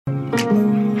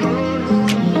And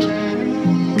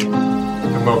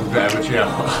welcome to Amateur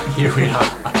Hour. Here we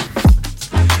are.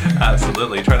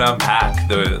 Absolutely, trying to unpack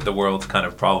the world's kind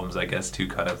of problems, I guess, to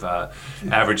kind of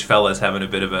average fellas having a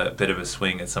bit of a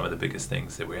swing at some of the biggest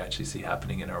things that we actually see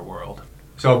happening in our world.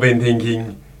 So I've been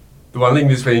thinking, the one thing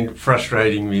that's been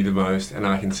frustrating me the most, and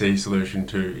I can see a solution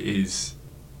to, is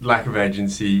lack of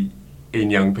agency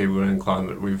in young people around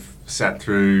climate. We've sat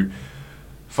through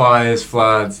fires,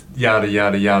 floods, yada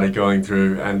yada yada going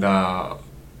through, and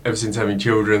ever since having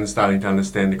children, starting to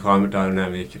understand the climate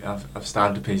dynamic, I've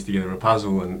started to piece together a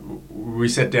puzzle. And we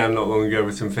sat down not long ago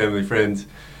with some family friends,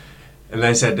 and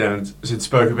they sat down and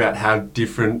spoke about how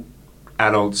different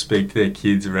adults speak to their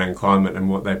kids around climate and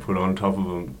what they put on top of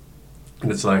them.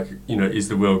 And it's like, you know, is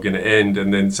the world going to end?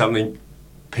 And then something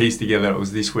pieced together. It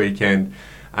was this weekend.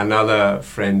 Another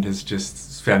friend has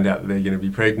just found out that they're going to be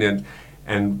pregnant.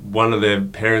 And one of their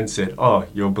parents said, "Oh,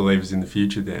 you're believers in the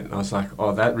future then." And I was like,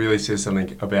 oh, that really says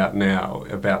something about now,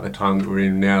 about the time that we're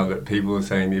in now, that people are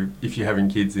saying if you're having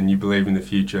kids and you believe in the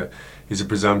future, is a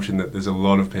presumption that there's a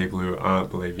lot of people who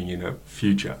aren't believing in a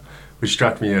future, which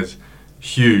struck me as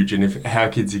huge. And how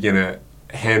kids are going to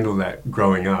handle that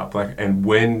growing up, and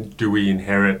when do we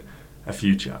inherit a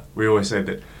future? We always say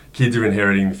that kids are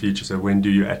inheriting the future, so when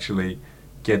do you actually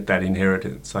get that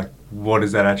inheritance? Like, what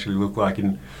does that actually look like?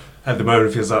 And at the moment,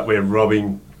 it feels like we're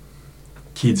robbing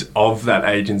kids of that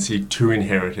agency to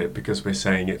inherit it because we're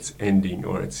saying it's ending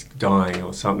or it's dying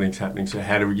or something's happening. So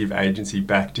how do we give agency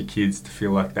back to kids to feel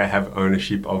like they have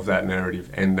ownership of that narrative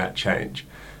and that change,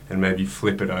 and maybe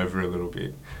flip it over a little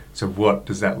bit? So what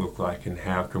does that look like, and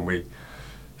how can we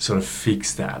sort of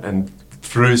fix that? And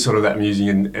through sort of that musing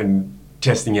and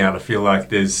testing out, I feel like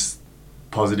there's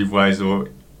positive ways or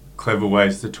clever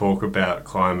ways to talk about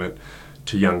climate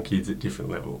to young kids at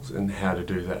different levels, and how to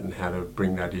do that and how to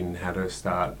bring that in, how to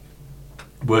start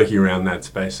working around that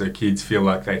space so kids feel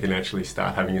like they can actually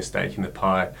start having a stake in the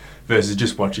pie versus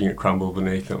just watching it crumble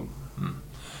beneath them.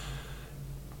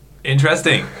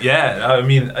 Interesting. Yeah, I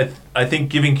mean, I think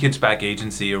giving kids back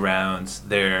agency around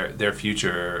their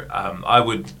future, I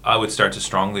would start to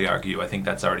strongly argue. I think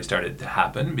that's already started to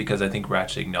happen, because I think we're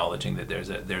actually acknowledging that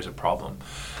there's a problem.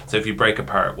 So if you break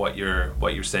apart what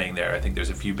you're saying there, I think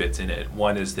there's a few bits in it.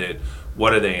 One is that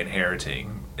what are they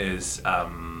inheriting is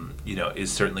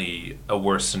certainly a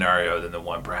worse scenario than the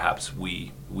one perhaps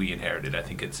we inherited. I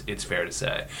think it's fair to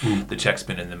say. The check's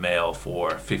been in the mail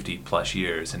for 50 plus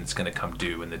years, and it's going to come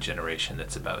due in the generation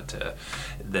that's about to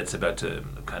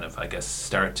kind of, I guess,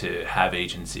 start to have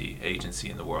agency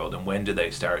in the world. And when do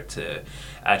they start to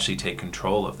actually take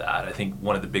control of that? I think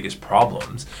one of the biggest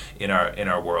problems in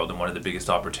our world, and one of the biggest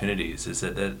opportunities, is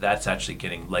that's actually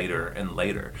getting later and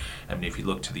later. I mean, if you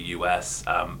look to the U.S.,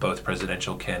 both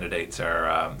presidential candidates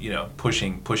are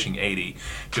pushing 80.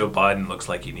 Joe Biden looks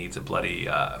like he needs a bloody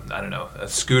a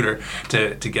scooter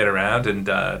to get around, and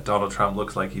Donald Trump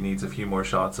looks like he needs a few more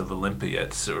shots of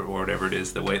Olympiates or whatever it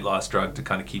is, the weight loss drug, to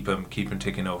kind of keep him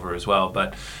ticking over as well.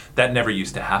 But that never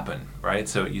used to happen, right?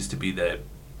 So it used to be that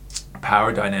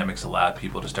power dynamics allowed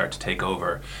people to start to take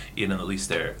over in at least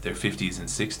their 50s and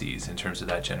 60s in terms of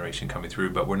that generation coming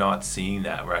through. But we're not seeing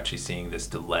that. We're actually seeing this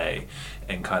delay,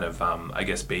 and kind of, I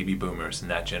guess, baby boomers in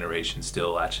that generation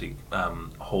still actually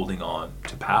holding on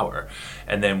to power.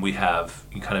 And then we have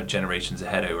kind of generations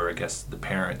ahead, or I guess the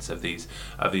parents of these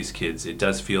kids. It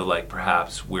does feel like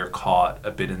perhaps we're caught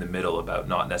a bit in the middle about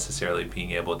not necessarily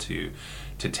being able to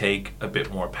take a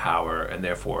bit more power, and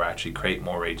therefore actually create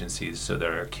more agencies so that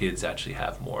our kids actually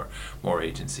have more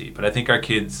agency. But I think our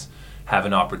kids have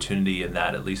an opportunity in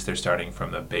that at least they're starting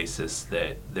from a basis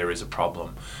that there is a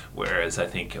problem, whereas I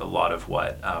think a lot of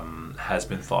what has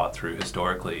been thought through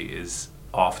historically is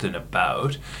often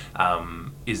about,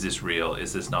 is this real,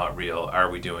 is this not real, are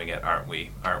we doing it, aren't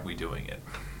we doing it?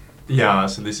 Yeah,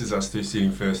 so this is us two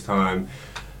sitting first time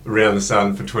around the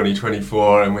sun for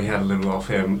 2024, and we had a little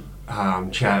off-air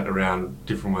chat around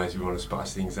different ways we want to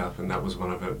spice things up, and that was one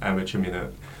of an amateur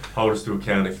minute. Hold us to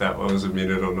account if that was a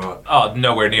minute or not. Oh,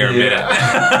 nowhere near a minute.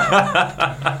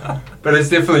 But it's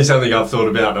definitely something I've thought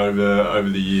about over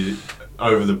the year,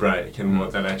 over the break, and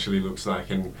what that actually looks like.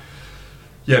 And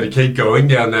yeah, to keep going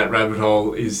down that rabbit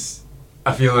hole is,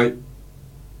 I feel like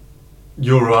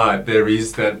you're right. There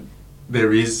is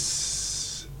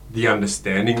the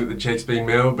understanding that the check's being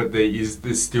mailed, but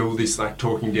there's still this like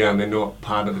talking down. They're not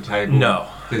part of the table. No,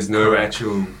 there's no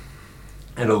actual,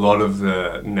 and a lot of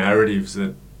the narratives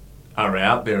that are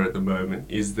out there at the moment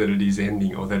is that it is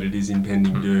ending, or that it is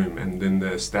impending doom, and then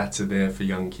the stats are there for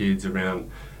young kids around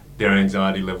their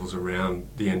anxiety levels around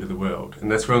the end of the world.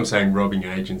 And that's where I'm saying robbing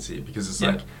agency, because it's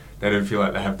like they don't feel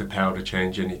like they have the power to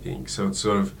change anything. So it's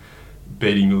sort of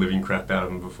beating the living crap out of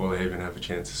them before they even have a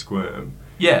chance to squirm.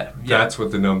 Yeah. That's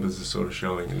what the numbers are sort of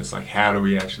showing, and it's like, how do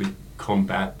we actually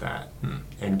combat that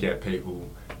and get people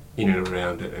in and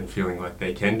around it and feeling like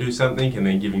they can do something, and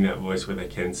then giving that voice where they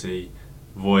can see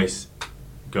voice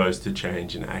goes to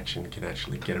change and action can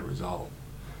actually get a result.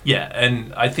 Yeah,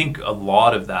 and I think a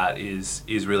lot of that is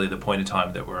really the point in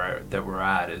time that we're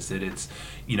at, is that it's,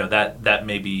 you know, that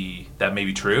may be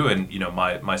true, and you know,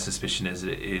 my suspicion is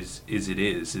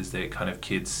that kind of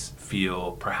kids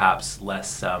feel perhaps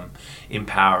less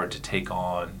empowered to take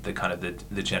on the kind of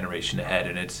the generation ahead,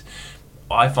 and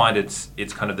I find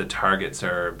it's kind of the targets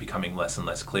are becoming less and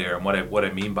less clear, and what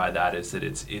I mean by that is that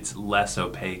it's less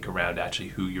opaque around actually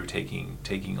who you're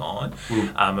taking on,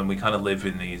 and we kind of live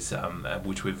in these,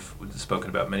 which we've spoken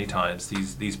about many times,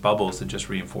 these bubbles that just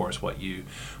reinforce what you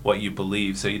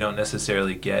believe, so you don't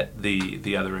necessarily get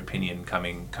the other opinion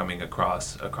coming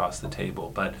across the table.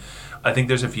 But I think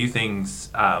there's a few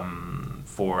things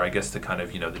for, I guess, the kind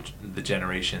of, you know, the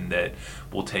generation that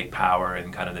will take power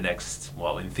in kind of the next,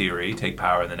 well, in theory, take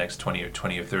power in the next 20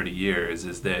 or 30 years,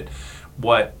 is that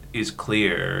what is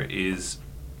clear is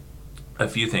a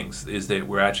few things, is that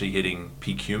we're actually hitting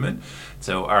peak human.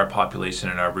 So our population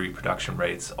and our reproduction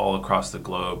rates all across the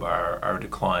globe are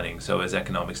declining. So as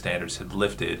economic standards have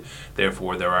lifted,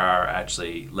 therefore there are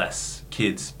actually less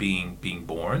kids being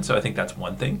born. So I think that's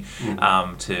one thing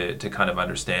to kind of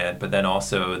understand. But then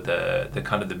also the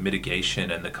kind of the mitigation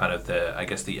and the kind of the, I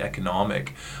guess, the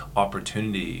economic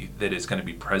opportunity that is going to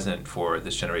be present for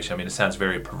this generation. I mean, it sounds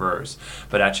very perverse,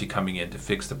 but actually coming in to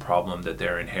fix the problem that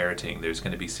they're inheriting, there's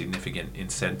going to be significant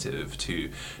incentive to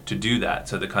do that.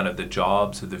 So the kind of the jobs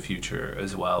of the future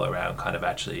as well, around kind of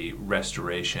actually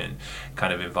restoration,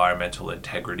 kind of environmental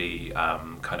integrity,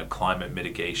 kind of climate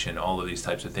mitigation, all of these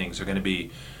types of things are going to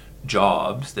be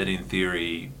jobs that in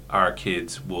theory our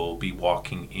kids will be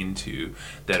walking into,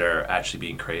 that are actually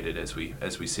being created as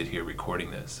we sit here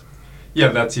recording this. Yeah,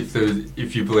 that's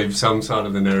if you believe some side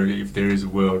of the narrative, if there is a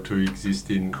world to exist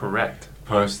in. Correct.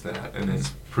 Post that, and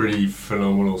it's pretty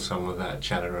phenomenal, some of that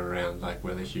chatter around like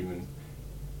whether human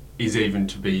is even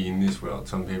to be in this world.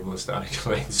 Some people are starting to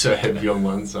lean so heavy on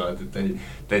one side that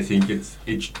they think it's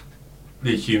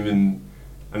the human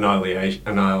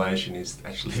annihilation is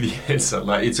actually the answer.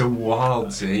 Like, it's a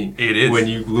wild scene. It is. When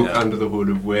you look under the hood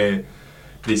of where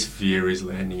this fear is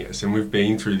landing us, and we've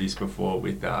been through this before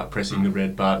with pressing the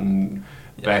red button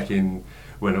back in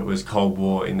when it was Cold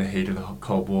War, in the heat of the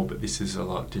Cold War, but this is a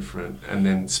lot different. And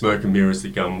then smoke and mirrors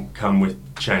that come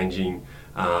with changing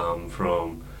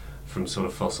from sort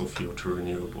of fossil fuel to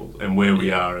renewable, and where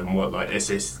we are, and what like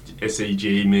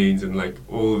SEG means, and like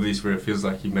all of this, where it feels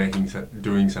like you're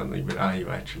doing something, but are you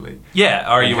actually? Yeah,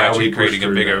 are you actually creating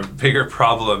a bigger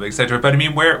problem, etc.? But I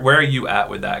mean, where are you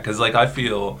at with that? Because like I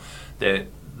feel that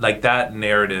like that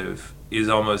narrative is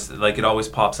almost like it always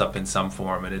pops up in some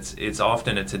form, and it's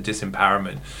often a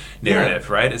disempowerment narrative,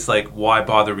 right? It's like, why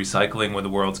bother recycling when the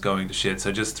world's going to shit?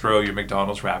 So just throw your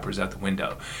McDonald's wrappers out the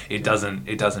window. It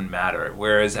doesn't matter.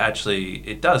 Whereas actually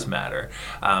it does matter,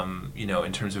 you know,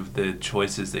 in terms of the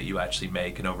choices that you actually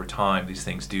make, and over time these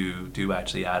things do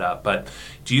actually add up. But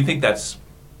do you think that's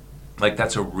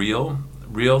a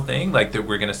real thing, like that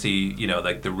we're going to see, you know,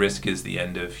 like the risk is the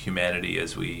end of humanity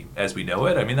as we know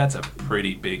it? I mean, that's a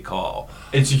pretty big call.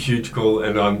 It's a huge call,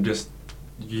 and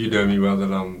you know me well,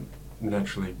 that I'm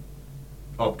naturally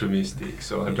optimistic,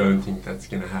 so I don't think that's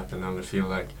going to happen. And I feel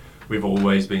like we've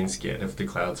always been scared of the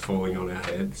clouds falling on our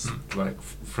heads, like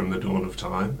from the dawn of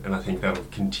time, and I think that'll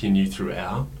continue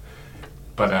throughout.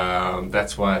 But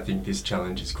that's why I think this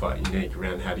challenge is quite unique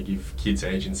around how to give kids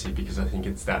agency, because I think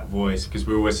it's that voice, because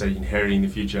we always say inheriting the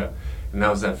future, and that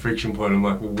was that friction point. I'm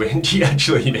like, well, when do you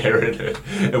actually inherit it?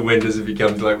 And when does it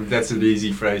become, like, that's an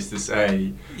easy phrase to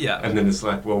say. Yeah. And then it's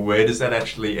like, well, where does that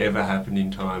actually ever happen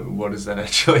in time? And what does that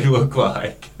actually look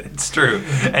like? It's true.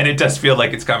 And it does feel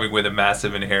like it's coming with a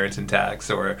massive inheritance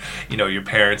tax, or, you know, your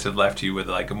parents have left you with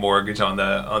like a mortgage on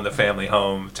the family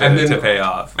home to pay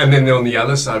off. And then on the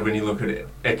other side, when you look at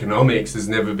economics, there's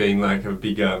never been like a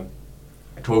bigger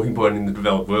talking point in the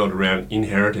developed world around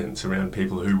inheritance, around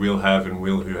people who will have and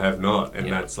who have not,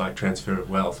 and that's like transfer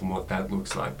of wealth and what that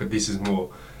looks like. But this is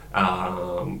more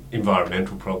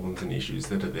environmental problems and issues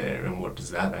that are there, and what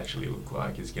does that actually look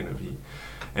like is going to be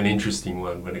an interesting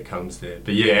one when it comes there.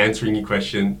 But yeah, answering your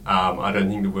question, I don't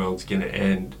think the world's going to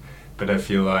end, but I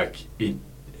feel like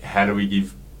how do we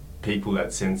give people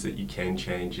that sense that you can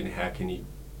change, and how can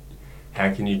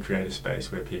you create a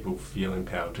space where people feel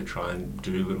empowered to try and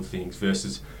do little things,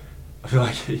 versus I feel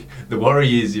like the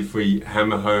worry is if we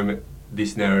hammer home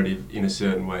this narrative in a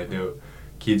certain way,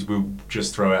 kids will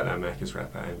just throw out that Macca's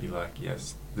wrapper and be like,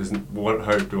 yes, what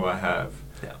hope do I have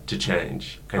to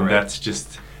change? And that's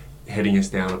just heading us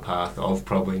down a path of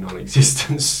probably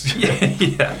non-existence.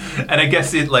 yeah. And I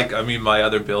guess my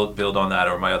other build on that,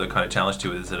 or my other kind of challenge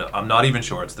to it, is that I'm not even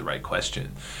sure it's the right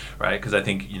question, right? Because I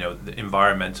think, the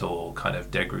environmental kind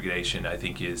of degradation, I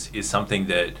think is something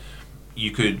that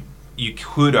you could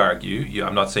argue,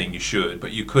 I'm not saying you should,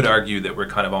 but you could argue that we're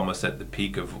kind of almost at the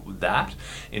peak of that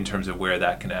in terms of where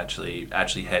that can actually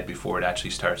head before it actually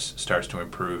starts to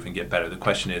improve and get better. The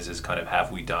question is kind of,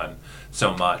 have we done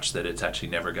so much that it's actually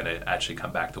never going to actually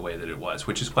come back the way that it was,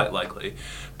 which is quite likely.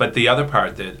 But the other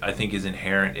part that I think is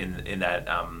inherent in that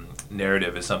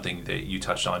narrative is something that you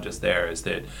touched on just there, is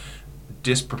that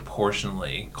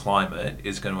disproportionately climate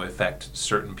is going to affect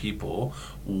certain people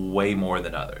way more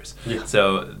than others. Yeah.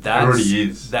 So that already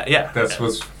is. That's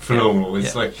what's phenomenal.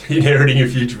 It's like inheriting a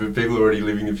future, but people are already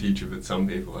living the future, but some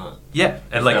people aren't. Yeah,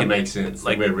 and that makes sense.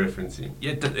 Like we're referencing.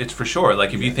 Yeah, it's for sure.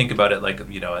 Like if you think about it,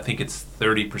 I think it's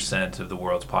 30% of the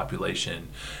world's population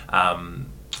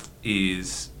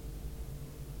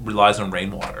relies on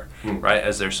rainwater, right,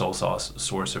 as their sole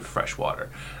source of fresh water,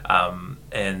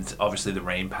 and obviously the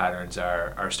rain patterns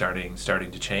are starting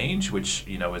to change, which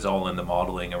is all in the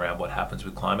modeling around what happens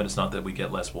with climate. It's not that we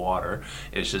get less water;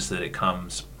 it's just that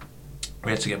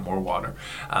we actually get more water.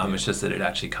 It's just that it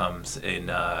actually comes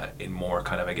in more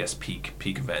kind of, I guess, peak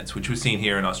events, which we've seen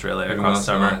here in Australia across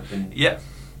summer.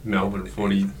 Melbourne,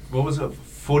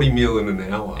 40 mil in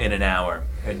an hour. In an hour.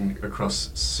 And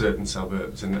across certain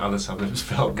suburbs, and other suburbs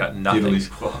felt got nothing. diddly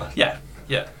squat. Yeah.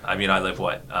 I mean, I live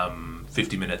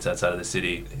 50 minutes outside of the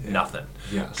city. Nothing.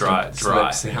 Yeah. Dry.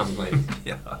 Soundly.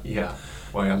 Yeah.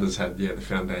 While others had the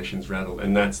foundations rattled,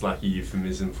 and that's like a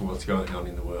euphemism for what's going on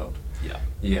in the world.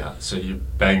 Yeah. So you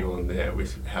bang on there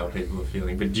with how people are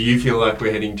feeling. But do you feel like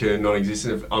we're heading to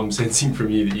non-existence? I'm sensing from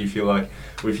you that you feel like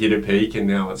we've hit a peak and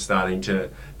now it's starting to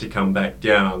come back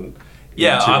down.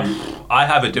 Yeah, I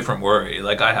have a different worry.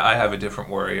 Like I have a different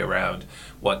worry around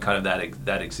what kind of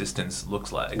that existence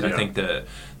looks like. Yeah. I think the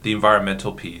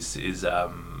environmental piece is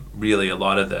really a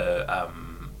lot of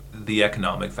the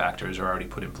economic factors are already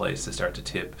put in place to start to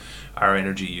tip our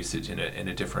energy usage in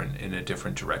a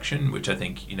different direction. Which I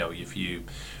think if you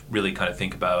really kind of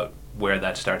think about where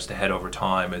that starts to head over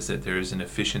time, is that there is an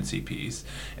efficiency piece,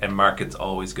 and markets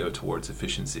always go towards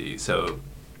efficiency. So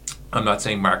I'm not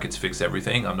saying markets fix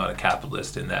everything. I'm not a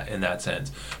capitalist in that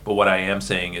sense. But what I am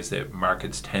saying is that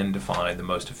markets tend to find the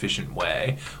most efficient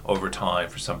way over time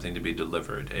for something to be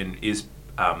delivered. And is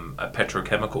a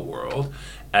petrochemical world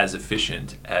as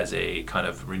efficient as a kind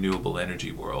of renewable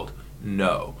energy world?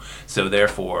 No. So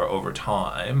therefore, over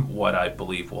time, what I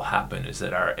believe will happen is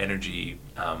that our energy,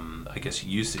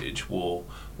 usage will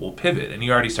pivot, and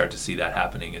you already start to see that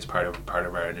happening as part of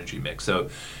our energy mix. So,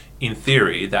 in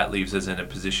theory, that leaves us in a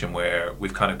position where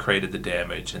we've kind of created the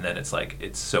damage, and then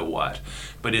it's so what?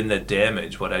 But in the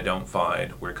damage, what I don't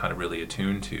find we're kind of really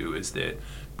attuned to is that,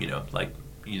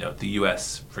 the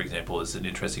U.S., for example, is an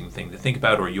interesting thing to think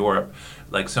about, or Europe.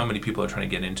 Like, so many people are trying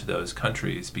to get into those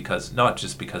countries because, not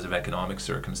just because of economic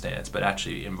circumstance, but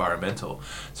actually environmental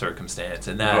circumstance.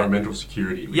 And that environmental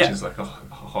security, which is like a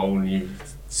whole new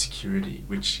security,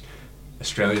 which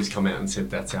Australia's come out and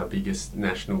said that's our biggest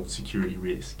national security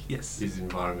risk. Yes. Is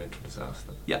environmental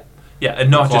disaster. Yeah. Yeah, and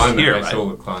not just here, right? All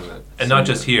the climate. And not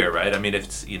just here, right? I mean,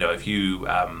 if you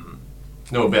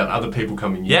know about other people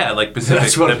coming in. Yeah, like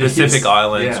Pacific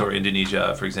Islands or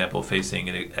Indonesia, for example, facing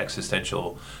an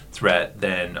existential threat,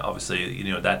 then obviously,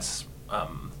 that's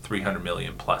 300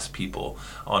 million plus people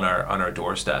on our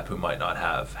doorstep who might not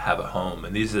have a home.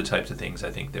 And these are the types of things I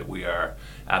think that we are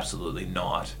absolutely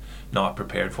not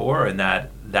prepared for, and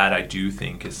that I do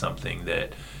think is something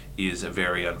that is a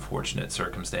very unfortunate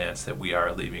circumstance that we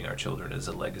are leaving our children as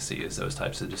a legacy, is those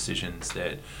types of decisions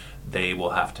that they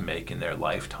will have to make in their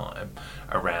lifetime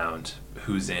around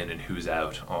who's in and who's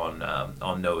out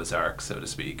on Noah's Ark, so to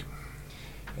speak.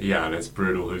 Yeah, and it's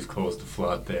brutal who's caused the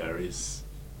flood there is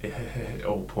at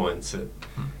all points at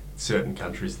certain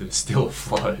countries that are still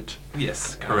afloat.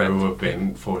 Yes, correct. Who have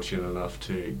been fortunate enough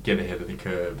to get ahead of the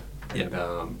curve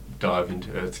and dive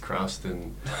into Earth's crust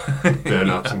and burn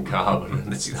up some carbon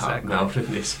and start melting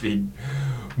this big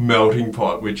melting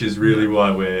pot, which is really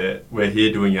why we're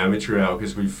here doing Amateur Hour,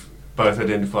 because we've both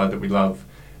identified that we love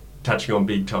touching on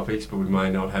big topics, but we may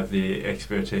not have the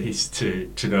expertise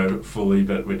to know fully,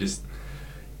 but we're just,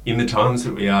 in the times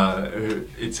that we are,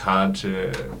 it's hard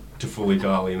to fully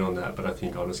dial in on that, but I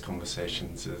think honest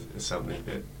conversations are something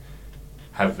that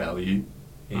have value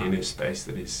in a space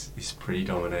that is pretty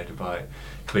dominated by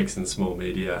clicks and small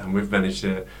media, and we've managed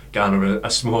to garner a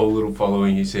small little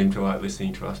following who seem to like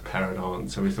listening to us parrot on.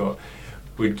 So we thought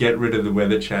we'd get rid of the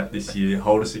weather chat this year,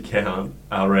 hold us account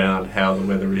around how the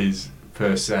weather is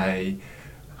per se,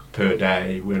 per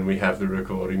day. When we have the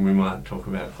recording, we might talk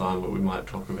about climate, we might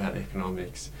talk about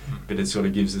economics, but it sort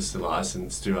of gives us the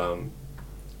license to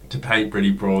paint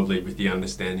pretty broadly, with the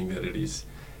understanding that it is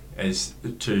as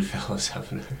two fellas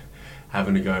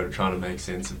having a go to trying to make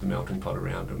sense of the melting pot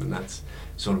around them, and that's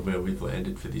sort of where we've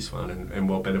landed for this one. And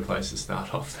what better place to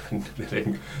start off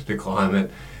than the climate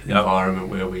environment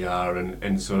where we are,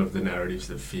 and sort of the narratives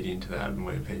that fit into that and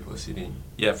where people are sitting.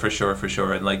 Yeah, for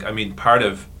sure. And like, I mean, part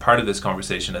of this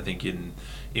conversation, I think, in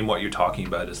what you're talking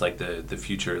about is like the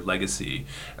future legacy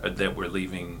that we're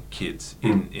leaving kids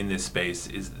in this space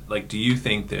is like, do you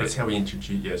think that that's how we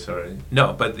introduce? Yeah, sorry.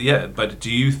 No, but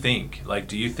do you think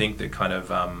that kind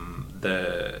of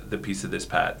the piece of this,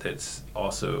 Pat, that's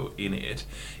also in it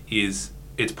is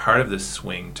it's part of this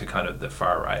swing to kind of the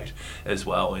far right as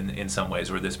well in some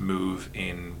ways, or this move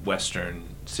in Western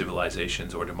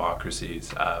civilizations or democracies,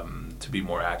 to be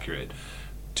more accurate,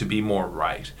 to be more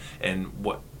right. And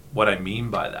what I mean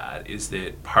by that is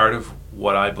that part of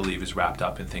what I believe is wrapped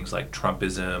up in things like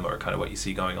Trumpism, or kind of what you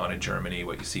see going on in Germany,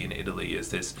 what you see in Italy, is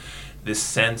this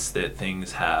sense that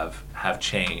things have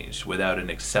changed without an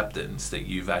acceptance that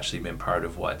you've actually been part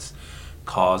of what's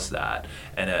caused that,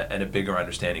 and a bigger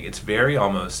understanding. It's very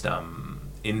almost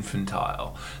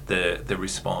infantile, the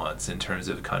response, in terms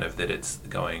of kind of that it's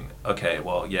going, okay,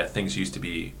 well, yeah, things used to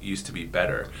be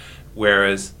better.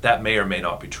 Whereas that may or may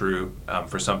not be true.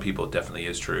 For some people, it definitely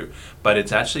is true. But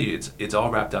it's actually, it's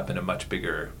all wrapped up in a much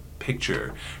bigger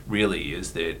picture, really,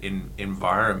 is that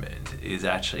environment is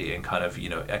actually, in kind of,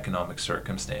 economic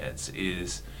circumstance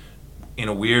is, in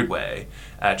a weird way,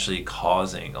 actually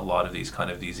causing a lot of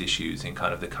these issues in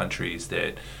kind of the countries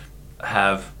that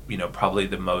have, probably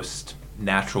the most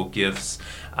natural gifts,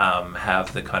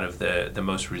 have the kind of the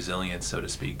most resilience, so to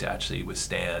speak, to actually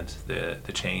withstand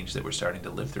the change that we're starting to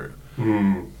live through.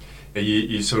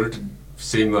 You sort of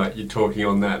seem like you're talking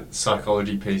on that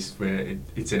psychology piece where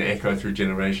it's an echo through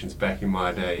generations. Back in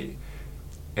my day,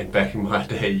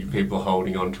 people are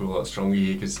holding on to a lot stronger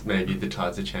here because maybe the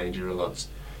tides of change are a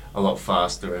lot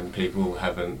faster, and people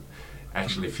haven't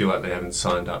actually feel like they haven't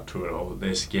signed up to it, or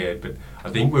they're scared. But I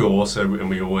think we also, and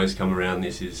we always come around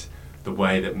this, is the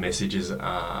way that messages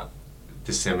are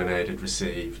disseminated,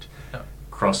 received,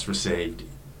 cross-received,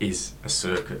 is a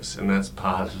circus, and that's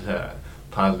part of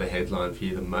the headline for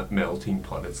you, the melting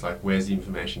pot. It's like, where's the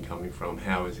information coming from?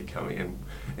 How is it coming?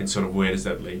 And sort of where does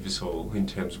that leave us all in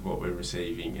terms of what we're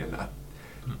receiving? And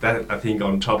that, I think,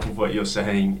 on top of what you're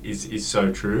saying, is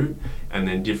so true. And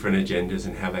then different agendas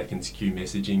and how they can skew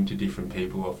messaging to different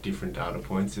people off different data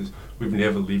points. We've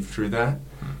never lived through that,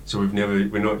 so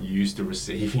we're not used to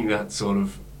receiving that sort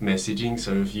of messaging.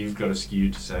 So if you've got a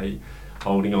skew to say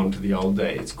holding on to the old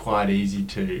day, it's quite easy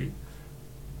to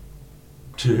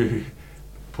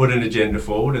put an agenda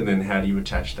forward, and then how do you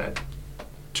attach that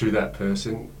to that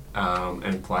person,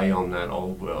 and play on that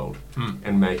old world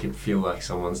and make it feel like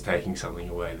someone's taking something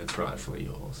away that's rightfully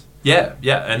yours. Yeah,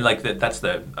 and like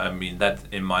that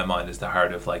in my mind is the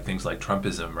heart of like things like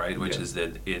Trumpism, right? Which is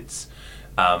that it's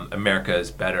America is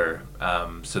better,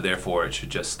 so therefore it should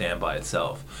just stand by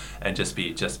itself and just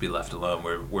be left alone.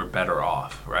 We're better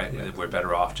off, right? Yeah. We're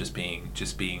better off just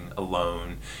being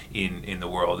alone in the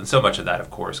world. And so much of that, of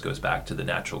course, goes back to the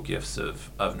natural gifts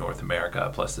of North America,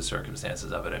 plus the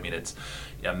circumstances of it. I mean, it's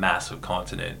a massive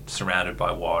continent surrounded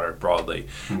by water broadly,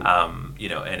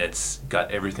 and it's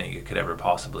got everything it could ever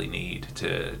possibly need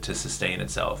to sustain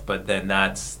itself. But then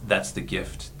that's the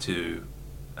gift to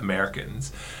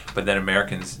Americans. But then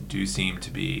Americans do seem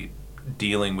to be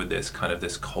dealing with this kind of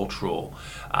this cultural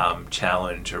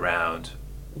challenge around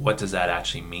what does that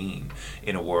actually mean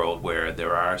in a world where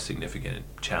there are significant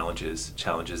challenges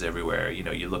everywhere.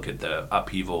 You look at the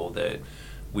upheaval that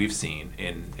we've seen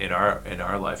in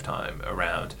our lifetime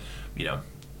around,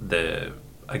 the,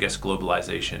 I guess,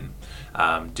 globalization,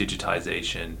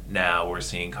 digitization. Now we're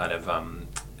seeing kind of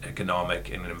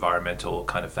economic and environmental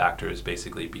kind of factors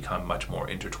basically become much more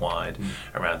intertwined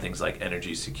around things like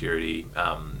energy security,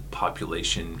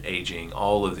 population aging,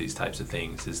 all of these types of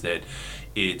things. Is that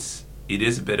it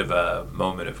is a bit of a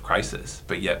moment of crisis,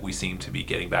 but yet we seem to be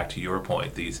getting back to your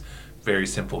point, these very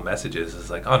simple messages. It's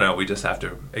like, oh no, we just have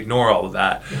to ignore all of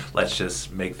that. Let's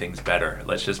just make things better.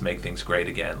 Let's just make things great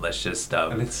again. Let's just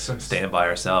stand by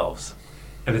ourselves.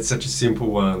 And it's such a simple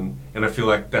one, and I feel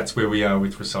like that's where we are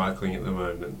with recycling at the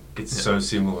moment. It's so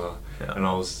similar. Yeah. And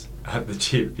I was at the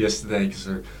tip yesterday, because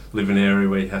I live in an area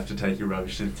where you have to take your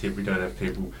rubbish to the tip. We don't have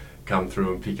people come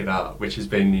through and pick it up, which has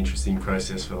been an interesting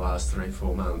process for the last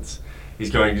 3-4 months.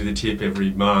 He's going to the tip every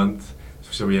month,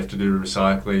 So we have to do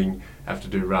recycling, have to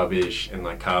do rubbish and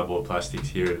like cardboard, plastics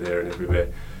here and there and everywhere.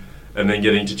 And then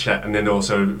getting to chat, and then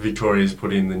also Victoria's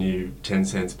put in the new 10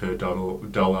 cents per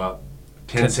dollar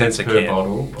 10 cents per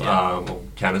bottle or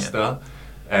canister,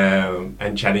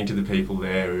 and chatting to the people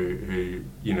there who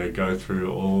you know go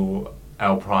through all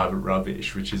our private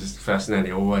rubbish, which is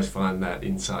fascinating. I always find that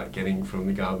insight getting from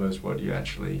the Garbos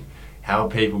how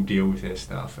people deal with their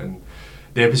stuff, and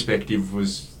their perspective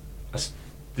was,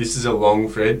 this is a long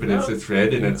thread, but it's a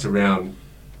thread, and it's around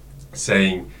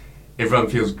saying everyone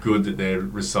feels good that they're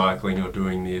recycling or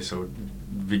doing this, or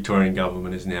Victorian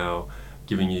government is now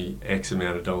giving you X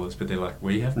amount of dollars, but they're like,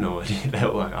 we have no idea. They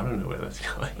were like, I don't know where that's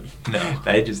going. No.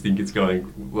 They just think it's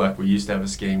going, like we used to have a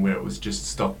scheme where it was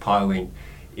just stockpiling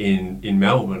in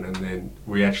Melbourne, and then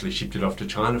we actually shipped it off to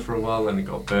China for a while and it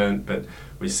got burnt, but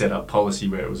we set up policy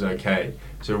where it was okay.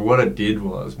 So what it did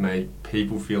was made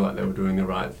people feel like they were doing the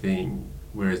right thing,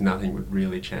 whereas nothing would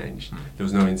really change. There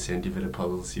was no incentive at a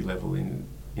policy level in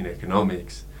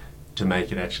economics to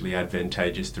make it actually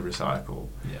advantageous to recycle.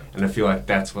 Yeah. And I feel like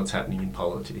that's what's happening in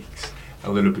politics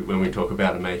a little bit when we talk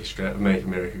about Make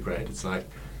America Great. It's like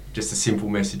just a simple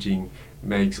messaging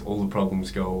makes all the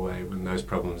problems go away when those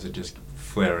problems are just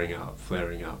flaring up.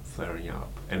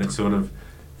 And it's sort of,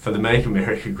 for the Make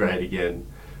America Great Again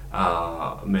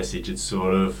message, it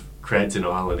sort of creates an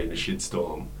island in a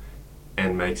shitstorm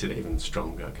and makes it even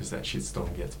stronger, because that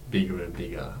shitstorm gets bigger and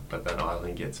bigger, but that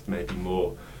island gets maybe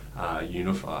more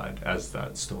unified as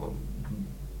that storm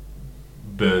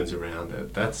burns around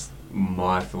it. That's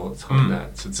my thoughts on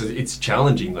that. So it's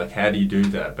challenging, like how do you do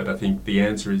that? But I think the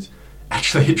answer is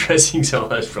actually addressing some of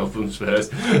those problems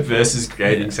first versus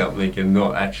creating something and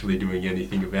not actually doing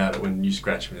anything about it when you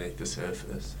scratch beneath the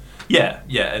surface. Yeah,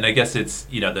 and I guess it's,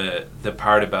 the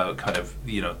part about kind of,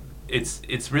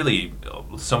 it's really,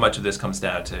 so much of this comes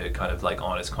down to kind of like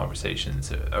honest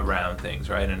conversations around things,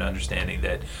 right? And understanding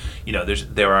that,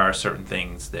 there are certain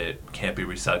things that can't be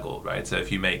recycled, right? So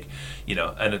if you make,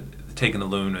 take an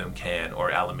aluminum can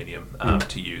or aluminium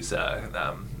to use the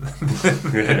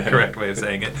correct way of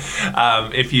saying it.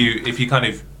 If you kind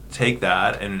of take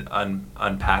that and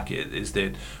unpack it, is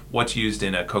that what's used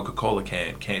in a Coca-Cola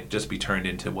can can't just be turned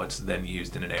into what's then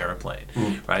used in an airplane,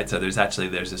 right? So there's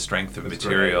a strength of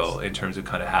material in terms of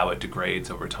kind of how it degrades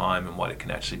over time and what it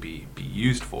can actually be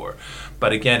used for.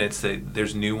 But again,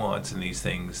 there's nuance in these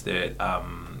things that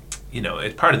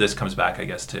part of this comes back, I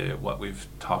guess, to what we've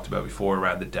talked about before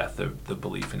around the death of the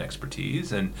belief in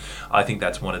expertise, and I think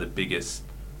that's one of the biggest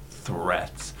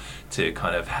threats to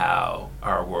kind of how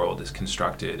our world is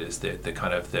constructed, is that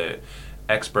the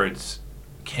experts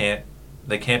can't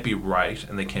be right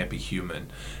and they can't be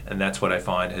human, and that's what I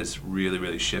find has really,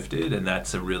 really shifted, and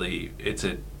that's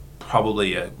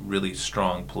probably a really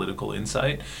strong political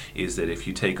insight, is that if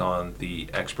you take on the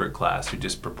expert class who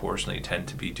disproportionately tend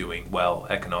to be doing well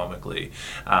economically,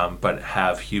 but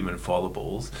have human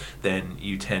fallables, then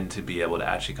you tend to be able to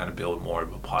actually kind of build more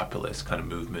of a populist kind of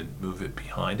movement, move it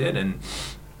behind it. And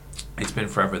it's been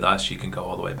forever thus. You can go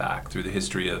all the way back through the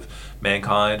history of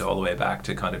mankind, all the way back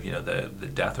to kind of, the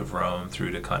death of Rome,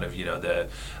 through to kind of,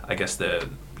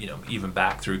 even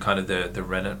back through kind of the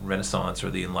Renaissance or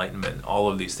the Enlightenment,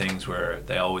 all of these things where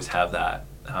they always have that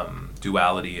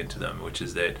duality into them, which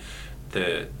is that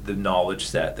the knowledge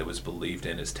set that was believed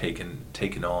in is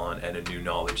taken on, and a new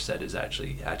knowledge set is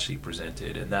actually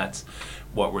presented, and that's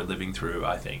what we're living through,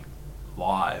 I think,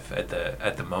 live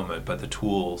at the moment. But the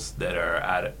tools that are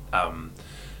at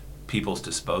people's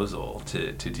disposal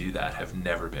to do that have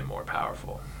never been more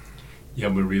powerful. Yeah,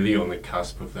 we're really on the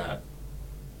cusp of that,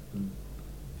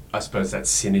 I suppose, that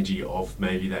synergy of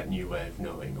maybe that new way of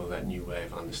knowing or that new way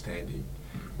of understanding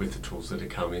with the tools that are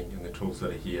coming and the tools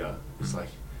that are here. It's like,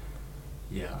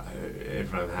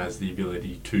 everyone has the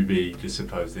ability to be the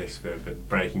supposed expert, but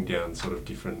breaking down sort of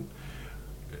different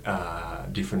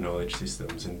knowledge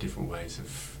systems and different ways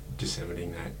of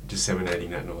disseminating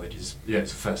that knowledge is,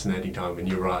 it's a fascinating time. And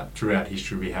you're right, throughout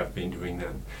history we have been doing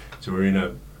that. So we're in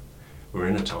a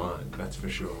time, that's for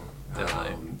sure.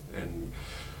 Definitely. And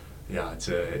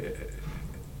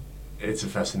it's a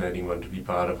fascinating one to be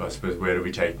part of. I suppose where do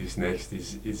we take this next?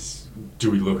 Is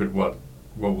do we look at what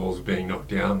walls are being knocked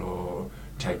down, or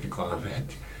take the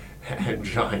climate and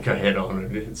try and go head on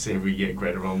and see if we get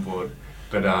Greta on board?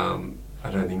 But I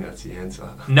don't think that's the answer.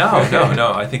 No.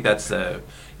 I think that's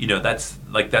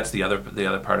that's the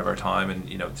other part of our time, and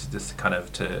just kind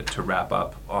of to wrap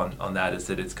up on that, is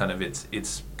that it's kind of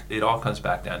it all comes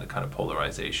back down to kind of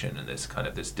polarization and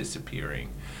this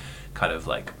disappearing kind of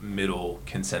like middle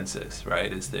consensus,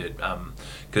 right? Is that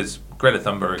because Greta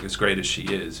Thunberg, as great as she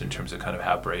is in terms of kind of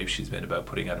how brave she's been about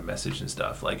putting out a message and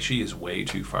stuff, like she is way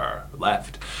too far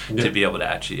left to be able to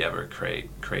actually ever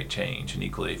create change. And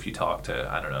equally, if you talk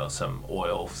to, I don't know, some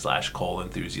oil/coal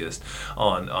enthusiast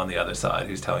on the other side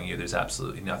who's telling you there's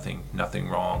absolutely nothing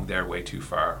wrong, they're way too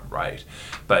far right.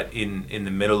 But in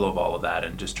the middle of all of that,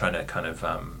 and just trying to kind of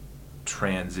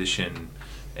transition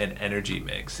an energy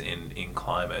mix in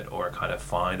climate, or kind of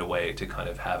find a way to kind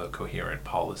of have a coherent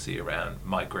policy around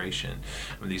migration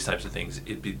and these types of things,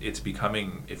 it's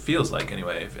becoming, it feels like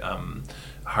anyway,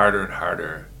 harder and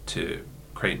harder to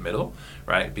create middle,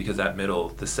 right? Because that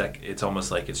middle, it's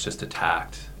almost like it's just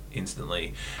attacked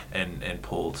instantly and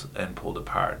pulled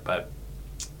apart. But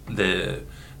the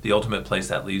ultimate place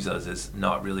that leaves us is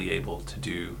not really able to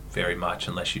do very much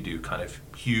unless you do kind of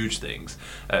huge things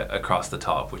across the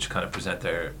top, which kind of present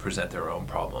their own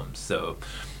problems. So,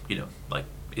 like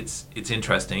it's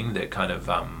interesting that kind of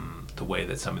the way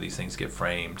that some of these things get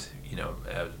framed.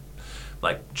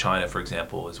 Like China, for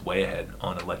example, is way ahead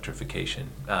on electrification,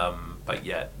 but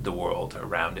yet the world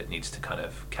around it needs to kind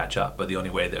of catch up. But the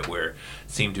only way that we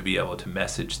seem to be able to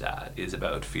message that is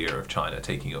about fear of China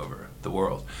taking over the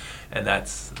world. And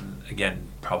that's, again,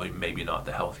 probably maybe not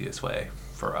the healthiest way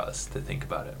for us to think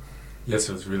about it. Yes,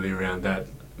 it was really around that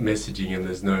messaging, and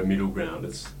there's no middle ground.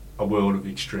 It's a world of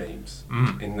extremes,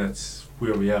 and that's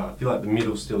where we are. I feel like the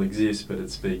middle still exists, but it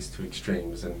speaks to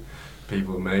extremes, and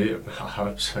people may, I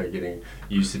hope so, getting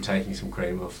used to taking some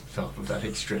cream off the top of that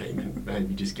extreme and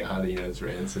maybe just guarding it as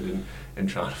rancid and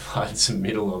trying to find some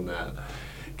middle on that.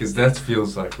 Because that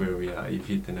feels like where we are. You've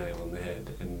hit the nail on the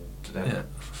head. And that,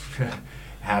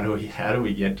 how do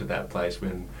we get to that place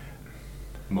when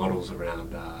models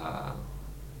around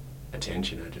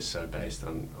attention are just so based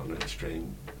on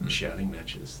extreme shouting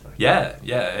matches?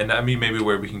 And I mean, maybe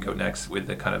where we can go next with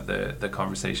the kind of the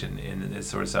conversation in this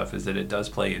sort of stuff is that it does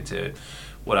play into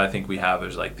what I think we have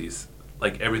is like these,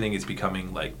 like everything is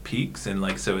becoming like peaks, and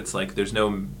like, so it's like there's no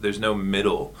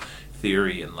middle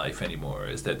theory in life anymore.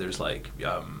 Is that there's like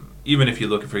even if you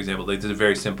look at, for example, like, there's a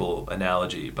very simple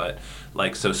analogy, but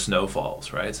like, so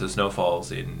snowfalls, right? So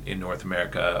snowfalls in North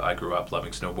America, I grew up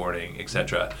loving snowboarding,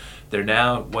 etc.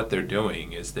 What they're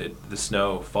doing is that the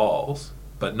snow falls,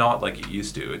 but not like it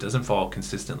used to. It doesn't fall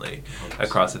consistently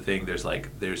across the thing.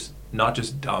 There's not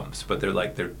just dumps, but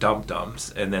they're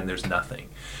dumps, and then there's nothing,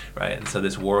 right? And so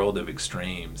this world of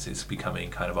extremes is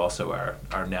becoming kind of also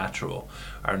our natural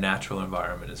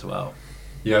environment as well.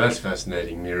 Yeah, that's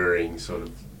fascinating, mirroring sort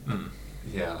of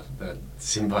that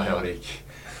symbiotic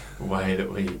way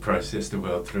that we process the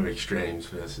world through extremes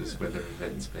versus weather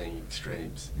events being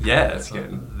extremes. Yeah, that's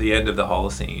the end of the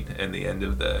Holocene and the end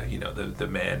of the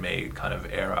man-made kind of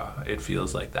era. It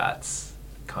feels like that's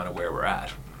kind of where we're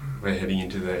at. We're heading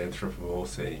into the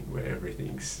Anthropomorphine, where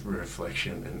everything's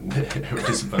reflection and we're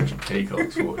just a bunch of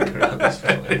peacocks walking around this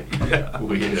valley.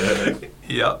 Weird Earth.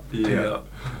 Yeah.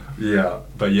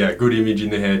 But yeah, good image in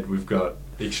the head. We've got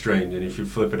extremes, and if you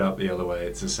flip it up the other way,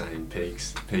 it's the same.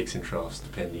 Peaks and troughs,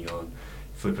 depending on,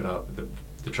 flip it up,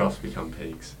 the troughs become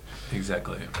peaks.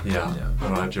 Exactly. Yeah. All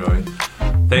right, Joey.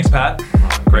 Thanks, Pat.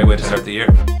 Great way to start the year.